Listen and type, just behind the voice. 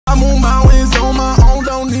on my own,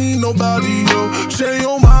 don't need nobody, yo. Change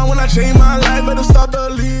your mind when I change my life, better stop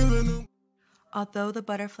believing. Although the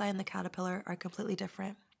butterfly and the caterpillar are completely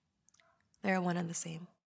different, they are one and the same.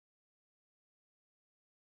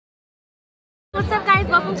 What's up, guys?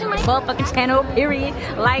 Welcome to my motherfucking channel, period.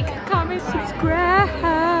 Like, comment, subscribe.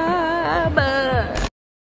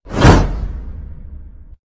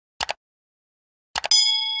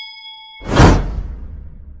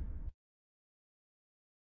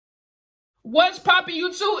 What's poppin'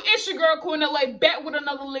 YouTube? It's your girl Queen LA back with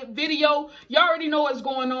another lit video. Y'all already know what's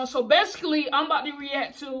going on. So basically, I'm about to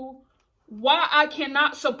react to why I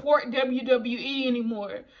cannot support WWE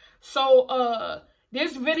anymore. So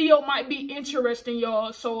this video might be interesting,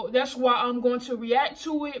 y'all. So that's why I'm going to react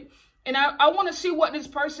to it. And I want to see what this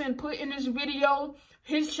person put in this video.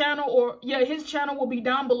 His channel, his channel will be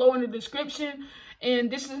down below in the description.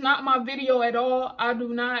 And this is not my video at all. I do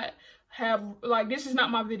not have, this is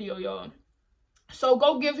not my video, y'all. So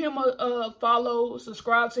go give him a follow,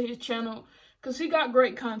 subscribe to his channel, because he got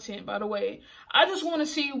great content, by the way. I just want to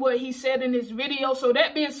see what he said in this video. So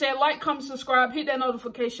that being said, like, comment, subscribe, hit that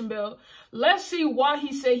notification bell. Let's see why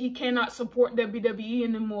he said he cannot support WWE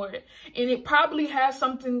anymore. And it probably has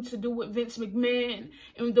something to do with Vince McMahon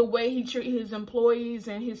and the way he treats his employees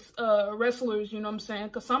and his wrestlers, you know what I'm saying?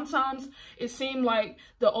 Because sometimes it seemed like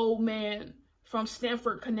the old man from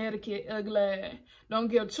Stamford, Connecticut, ugly, don't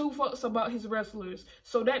give two fucks about his wrestlers.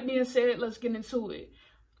 So that being said, let's get into it.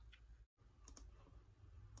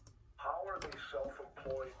 How are they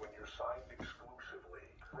self-employed when you're signed exclusively?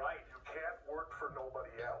 Right, you can't work for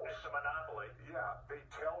nobody else. It's a monopoly. Yeah, they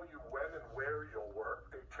tell you when and where you'll work.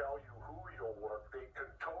 They tell you who you'll work. They can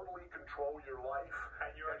totally control your life.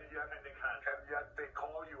 And you're an independent contractor. And yet they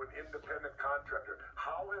call you an independent contractor.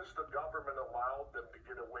 How has the government allowed them to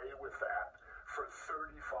get away with that for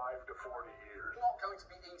 35 to 40 years? It's not going to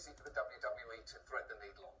be easy for the WWE to thread the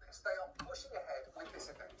needle on this. They are pushing ahead with this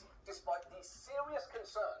event, despite the serious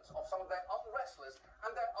concerns of some of their own wrestlers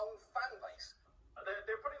and their own fan base.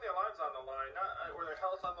 They're putting their lives on the line, or their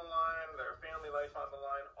health on the line, their family life on the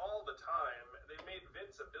line, all the time. They made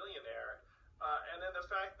Vince a billionaire, and then the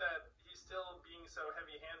fact that he's still being so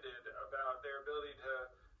heavy-handed about their ability to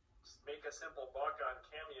make a simple buck on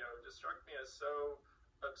Cameo just struck me as so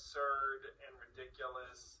absurd and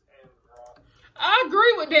ridiculous and wrong. I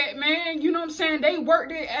agree with that, man. You know what I'm saying? They work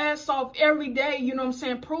their ass off every day, you know what I'm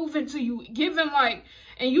saying? Proving to you, giving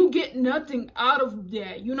and you get nothing out of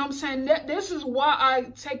that. You know what I'm saying? This is why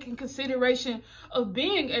I take in consideration of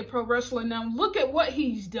being a pro wrestler. Now, look at what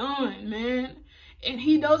he's done, man. And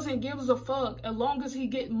he doesn't give a fuck as long as he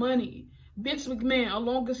get money. Vince McMahon, as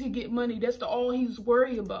long as he get money, that's all he's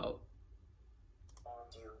worried about.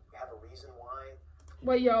 Do you have a reason why?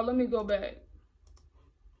 Wait, y'all, let me go back.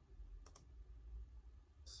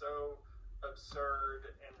 So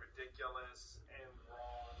absurd and ridiculous and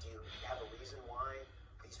wrong. Do you have a reason why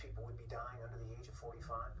these people would be dying under the age of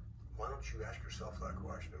 45? Why don't you ask yourself that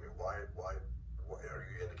question? I mean, why are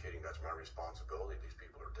you indicating that's my responsibility? These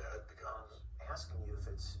people are dead because... Asking you if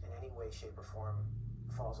it's in any way, shape, or form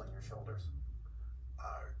falls on your shoulders.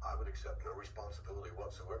 I would accept no responsibility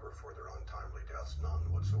whatsoever for their untimely deaths, none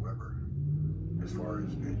whatsoever. As far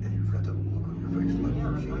as, and you've got the look on your face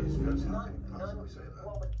like, geez, none say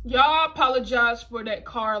that. Y'all apologize for that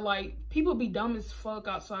car. People be dumb as fuck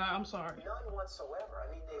outside. I'm sorry. None whatsoever.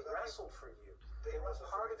 I mean, they wrestled for you. They were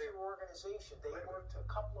part of your organization. They worked a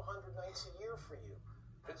couple of hundred nights a year for you.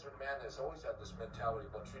 Vince McMahon has always had this mentality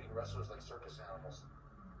about treating wrestlers like circus animals.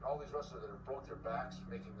 All these wrestlers that have broke their backs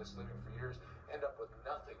making this living for years end up with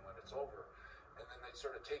nothing when it's over. And then they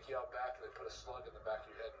sort of take you out back and they put a slug in the back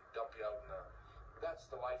of your head and dump you out in there. That's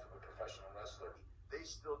the life of a professional wrestler. They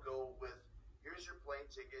still go with, here's your plane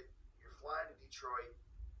ticket, you're flying to Detroit,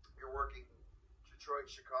 you're working Detroit,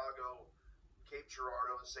 Chicago, Cape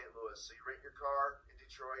Girardeau, and St. Louis. So you rent your car in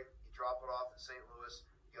Detroit, you drop it off in St. Louis,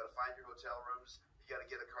 you got to find your hotel rooms, you got to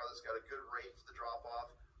get a car that's got a good rate for the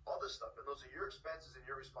drop-off, all this stuff. And those are your expenses and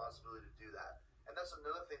your responsibility to do that. And that's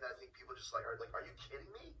another thing that I think people just are you kidding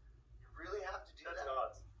me? You really have to do that?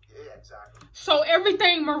 Yeah, exactly. So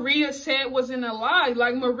everything Maria said wasn't a lie.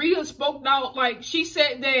 Maria spoke out, she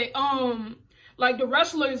said that, the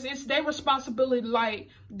wrestlers, it's their responsibility.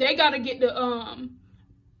 They gotta get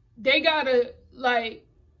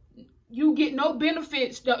you get no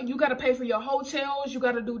benefits. You got to pay for your hotels. You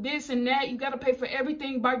got to do this and that. You got to pay for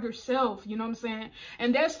everything by yourself. You know what I'm saying?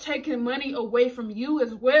 And that's taking money away from you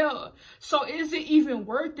as well. So is it even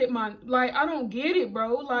worth it, man? I don't get it,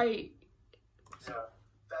 bro. Yeah,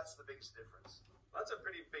 that's the biggest difference. That's a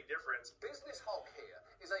pretty big difference. Business Hulk here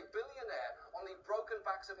is a billionaire on the broken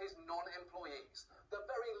backs of his non-employees. The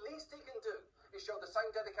very least he can do show the same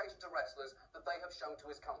dedication to wrestlers that they have shown to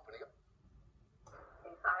his company.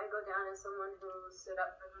 If I go down as someone who stood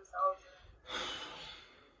up for themselves,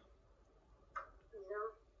 you know,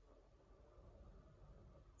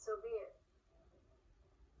 so be it.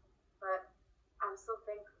 But I'm still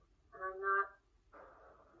thankful, and I'm not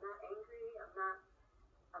angry.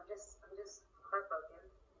 I'm just heartbroken.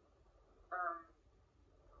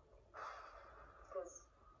 Because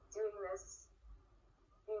doing this,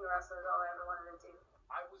 being a wrestler is all I ever wanted to do.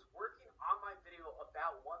 I was working on my video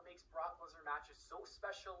about what makes Brock Lesnar matches so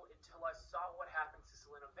special until I saw what happened to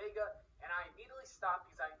Zelina Vega, and I immediately stopped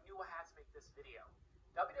because I knew I had to make this video.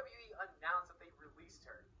 WWE announced that they released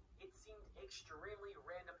her. It seemed extremely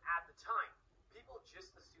random at the time. People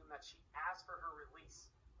just assumed that she asked for her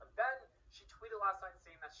release. But then, she tweeted last night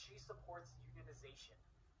saying that she supports unionization.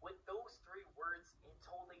 With those 3 words, it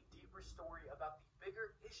told a deeper story about the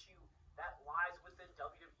bigger issue that lies within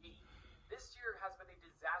WWE. This year has been a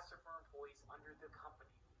disaster for employees under the company.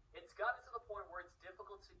 It's gotten to the point where it's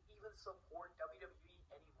difficult to even support WWE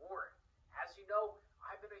anymore. As you know,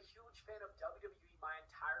 I've been a huge fan of WWE my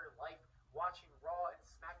entire life, watching Raw and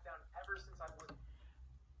SmackDown ever since I was...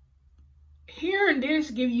 Hearing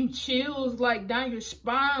this give you chills like down your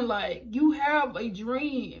spine, like you have a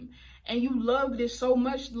dream and you love this so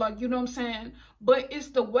much, like, you know what I'm saying? But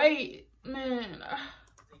it's the way, man.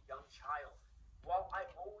 As a young child, while I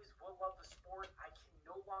always will love the sport, I can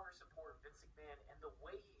no longer support Vince McMahon and the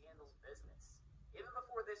way he handles business. Even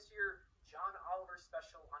before this year, John Oliver's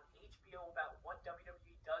special on HBO about what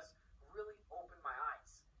WWE does really opened my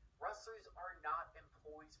eyes. Wrestlers are not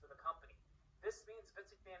employees for the company. This means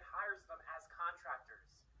Vince McMahon hires them as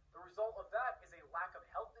contractors. The result of that is a lack of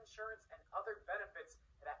health insurance and other benefits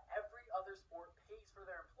that every other sport pays for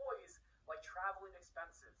their employees, like traveling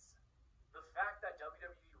expenses. The fact that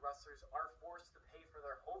WWE wrestlers are forced to pay for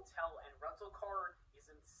their hotel and rental car is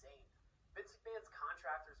insane. Vince McMahon's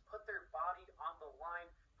contractors put their body on the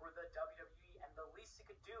line for the WWE, and the least he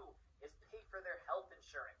could do is pay for their health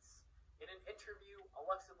insurance. In an interview,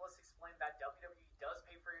 Alexa Bliss explained that WWE does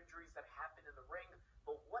pay for injuries that happen in the ring,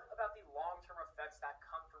 but what about the long-term effects that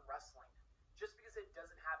come from wrestling? Just because it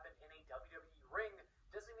doesn't happen in a WWE ring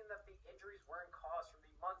doesn't mean that the injuries weren't caused from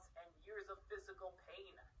the months and years of physical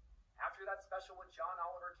pain. After that special with John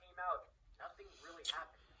Oliver came out, nothing really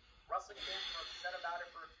happened. Wrestling fans were upset about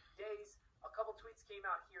it for a few days. A couple tweets came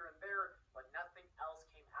out here and there, but nothing else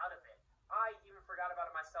came out of it. I even forgot about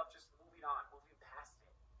it myself, just moving past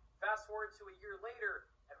it. Fast forward to a year later,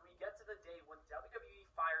 and we get to the day when WWE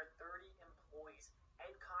fired 30 employees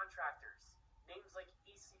and contractors. Names like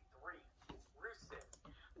EC3, Rusev.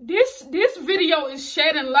 This video is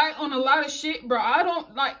shedding light on a lot of shit, bro. I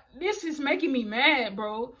don't like this. Is making me mad,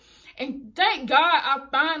 bro. And thank God I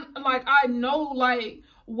find like I know like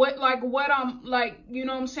what I'm like, you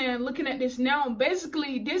know what I'm saying, looking at this now.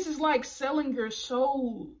 Basically, this is like selling your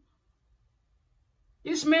soul.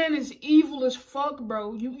 This man is evil as fuck,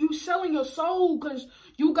 bro. You selling your soul because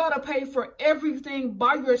you gotta pay for everything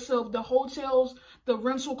by yourself. The hotels, the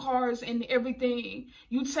rental cars, and everything.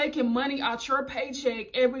 You taking money out your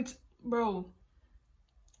paycheck bro.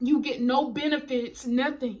 You get no benefits,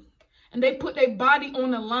 nothing. And they put their body on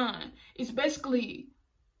the line. It's basically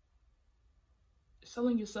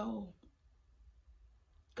selling your soul.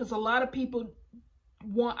 Because a lot of people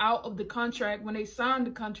want out of the contract. When they sign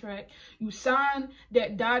the contract, you sign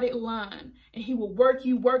that dotted line and he will work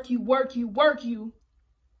you with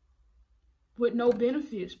no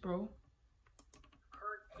benefits, bro.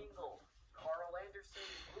 Kurt Angle, Carl Anderson,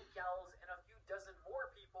 Luke Gallows, and a few dozen more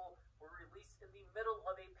people were released in the middle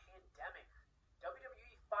of a pandemic.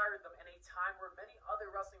 WWE fired them in a time where many other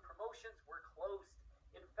wrestling promotions were closed.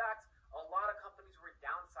 In fact, a lot of companies were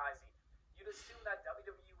downsizing. You'd assume that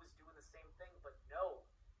WWE was doing the same thing, but no.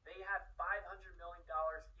 They had $500 million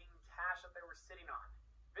in cash that they were sitting on.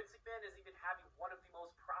 Vince McMahon is even having one of the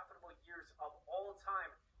most profitable years of all time,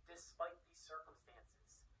 despite these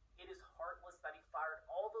circumstances. It is heartless that he fired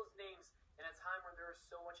all those names in a time where there is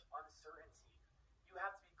so much uncertainty. You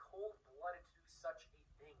have to be cold-blooded to do such a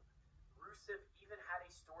thing. Rusev even had a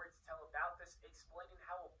story to tell about this, explaining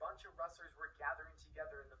how a bunch of wrestlers were gathering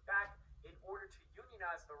together in the back in order to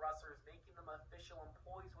unionize the wrestlers, making them official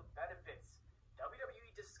employees with benefits.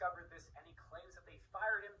 WWE discovered this, and he claims that they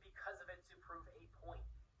fired him because of it to prove a point.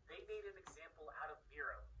 They made an example out of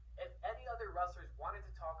Miro. If any other wrestlers wanted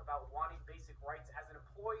to talk about wanting basic rights as an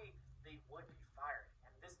employee, they would be fired.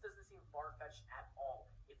 And this doesn't seem far-fetched at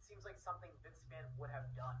all. It seems like something Vince McMahon would have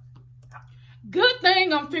done. Good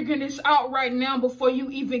thing I'm figuring this out right now before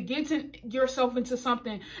you even get yourself into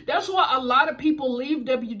something. That's why a lot of people leave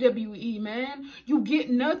WWE, man. You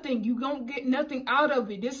get nothing. You don't get nothing out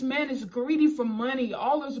of it. This man is greedy for money.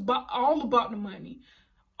 All about the money.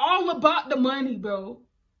 All about the money, bro.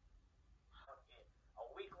 A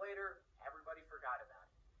week later, everybody forgot about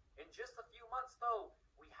it. In just a few months, though,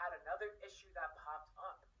 we had another issue that popped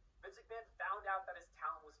up. Vince McMahon found out that his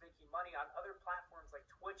talent was making money on other platforms like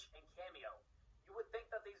Twitch and Cameo. You would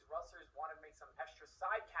think that these wrestlers wanted to make some extra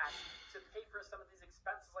side cash to pay for some of these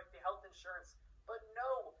expenses like the health insurance, but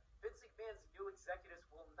no, Vince McMahon's new executives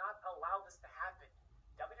will not allow this to happen.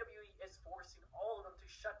 WWE is forcing all of them to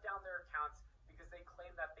shut down their accounts because they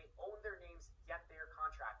claim that they own their names, yet they are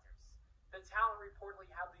contractors. The talent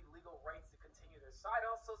reportedly have the legal rights to continue their side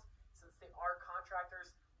hustles since they are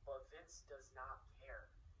contractors, but Vince does not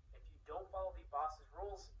care. If you don't follow the boss's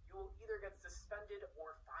rules, you will either get suspended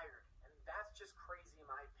or fired. That's just crazy in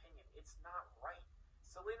my opinion. It's not right.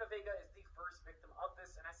 Zelina Vega is the first victim of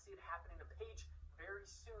this, and I see it happening to Paige very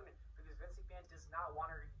soon because Vince McMahon does not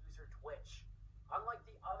want her to use her Twitch. Unlike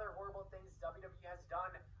the other horrible things WWE has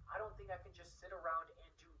done, I don't think I can just sit around and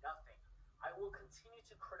do nothing. I will continue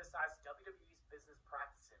to criticize WWE's business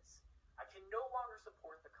practices. I can no longer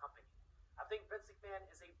support the company. I think Vince McMahon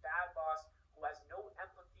is a bad boss who has no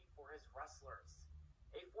empathy for his wrestlers.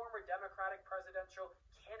 A former Democratic presidential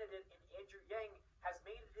candidate in Andrew Yang has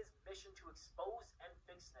made it his mission to expose and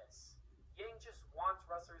fix this. Yang just wants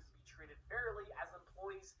wrestlers to be treated fairly as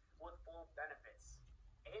employees with full benefits.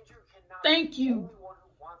 Andrew cannot Thank be you. the only one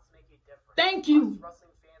who wants to make a difference. Thank you. Us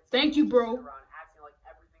wrestling fans Thank you, bro. sit around acting like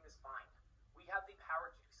everything is fine. We have the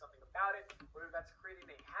power to do something about it, whether that's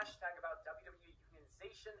creating a hashtag about WWE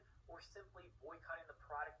unionization or simply boycotting the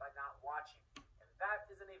product by not watching. And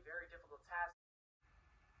that isn't a very difficult task.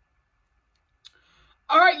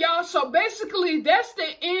 All right, y'all. So basically, that's the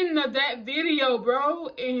end of that video, bro.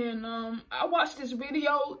 And I watched this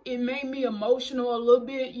video. It made me emotional a little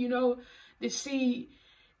bit, you know, to see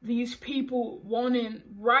these people wanting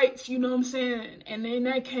rights, you know what I'm saying? And then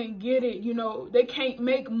they can't get it, you know. They can't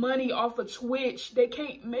make money off of Twitch. They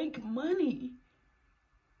can't make money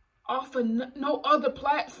off of no other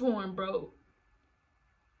platform, bro.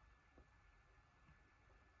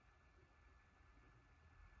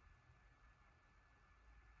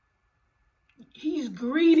 He's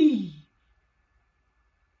greedy.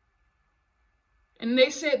 And they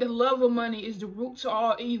said the love of money is the root to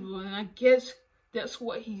all evil. And I guess that's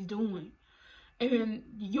what he's doing. And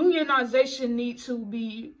unionization needs to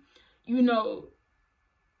be, you know,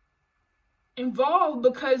 involved.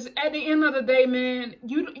 Because at the end of the day, man,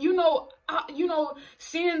 you know,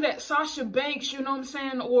 seeing that Sasha Banks, you know what I'm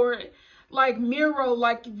saying? Or like Miro,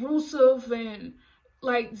 like Rusev and...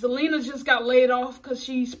 like, Zelina just got laid off because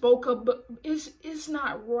she spoke up, but it's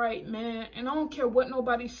not right, man. And I don't care what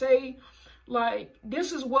nobody say. Like,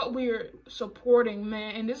 this is what we're supporting,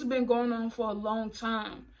 man. And this has been going on for a long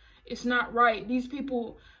time. It's not right. These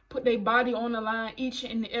people put their body on the line each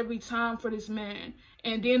and every time for this man.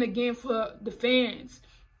 And then again for the fans.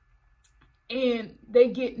 And they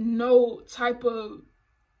get no type of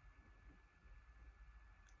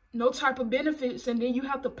benefits, and then you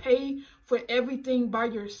have to pay for everything by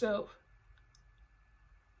yourself.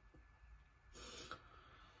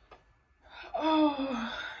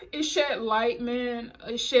 Oh, it shed light, man.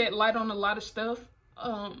 It shed light on a lot of stuff.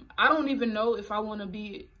 I don't even know if I want to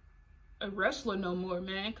be a wrestler no more,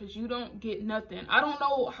 man, because you don't get nothing. I don't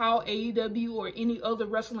know how AEW or any other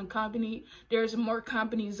wrestling company, there's more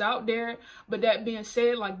companies out there, but that being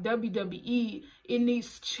said, like WWE, it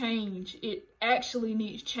needs change. It actually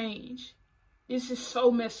needs change. This is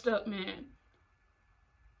so messed up, man.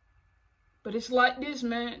 But it's like this,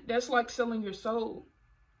 man. That's like selling your soul.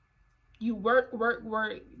 You work.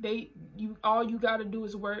 All you gotta do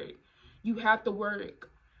is work. You have to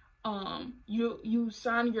work. You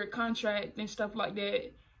sign your contract and stuff like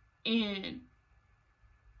that, and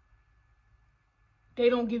they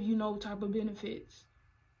don't give you no type of benefits,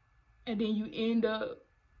 and then you end up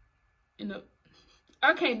in a...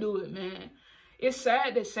 I can't do it, man. It's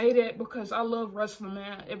sad to say that because I love wrestling,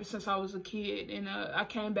 man, ever since I was a kid, and I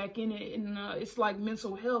came back in it, and it's like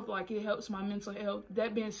mental health. Like, it helps my mental health.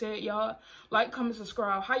 That being said, y'all, like, comment,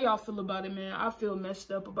 subscribe. How y'all feel about it, man? I feel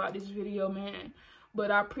messed up about this video, man. But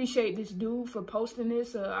I appreciate this dude for posting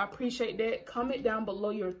this. I appreciate that. Comment down below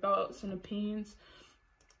your thoughts and opinions.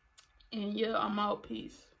 And yeah, I'm out.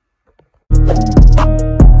 Peace.